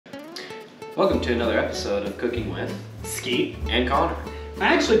Welcome to another episode of Cooking with Skeet and Connor.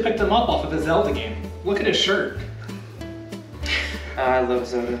 I actually picked him up off of a Zelda game. Look at his shirt. I love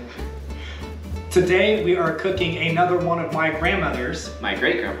Zelda. Today we are cooking another one of my grandmother's, My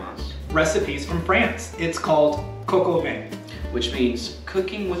great-grandma's. recipes from France. It's called coq au vin. Which means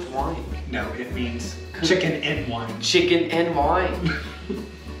cooking with wine. No, it means chicken and wine. Chicken and wine.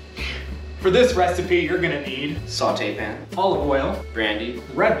 For this recipe, you're gonna need Sauté pan, olive oil, brandy,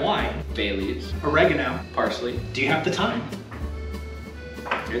 red wine, bay leaves, oregano. parsley. Do you have the time?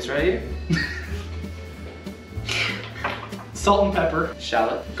 It's right here. Salt and pepper,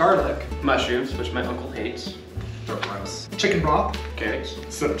 Shallot, garlic, mushrooms, which my uncle hates, they're gross, chicken broth, carrots,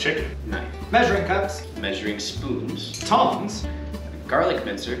 some chicken, knife, measuring cups, measuring spoons, tongs. garlic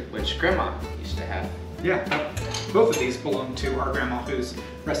mincer, which Grandma used to have, Yeah, both of these belong to our grandma whose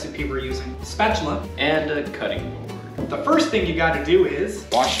recipe we're using. Spatula. and a cutting board. The first thing you gotta do is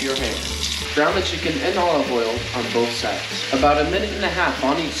Wash your hands. Brown the chicken in olive oil on both sides. About a minute and a half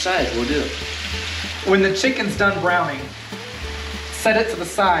on each side will do. when the chicken's done browning, set it to the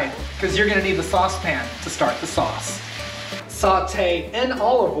side because you're gonna need the saucepan to start the sauce. Saute in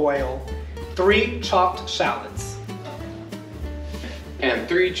olive oil 3 chopped shallots. And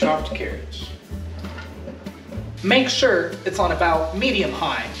 3 chopped carrots. Make sure it's on about medium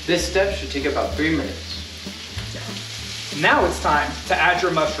high. This step should take about 3 minutes. Now it's time to add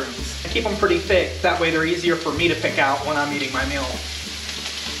your mushrooms. Keep them pretty thick, that way they're easier for me to pick out when I'm eating my meal.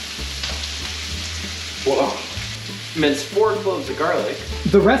 Whoa. Mince 4 cloves of garlic,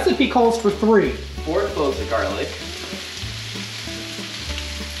 The recipe calls for 3. 4 cloves of garlic,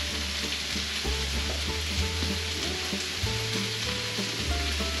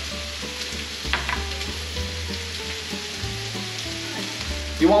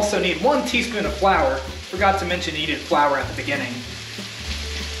 You also need 1 teaspoon of flour. Forgot to mention you needed flour at the beginning.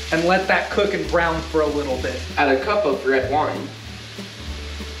 And let that cook and brown for a little bit. add a cup of red wine,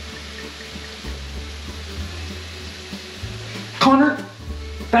 Connor,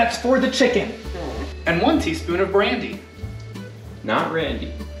 that's for the chicken. And 1 teaspoon of brandy. not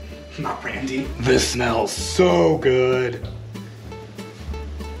Randy. Not brandy. This smells so good.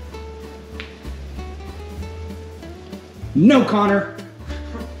 No, Connor.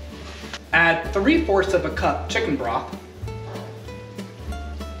 Add 3/4 of a cup chicken broth.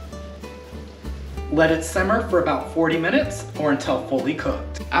 Let it simmer for about 40 minutes or until fully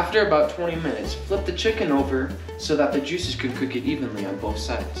cooked. After about 20 minutes, flip the chicken over so that the juices can cook it evenly on both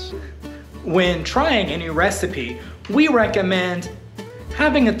sides. When trying a new recipe, we recommend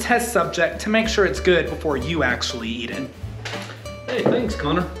having a test subject to make sure it's good before you actually eat it. Hey, thanks,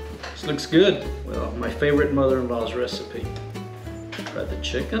 Connor. This looks good. Well, my favorite mother-in-law's recipe. Try the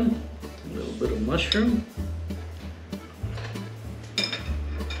chicken, a little bit of mushroom.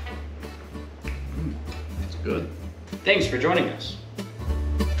 It's good. Thanks for joining us.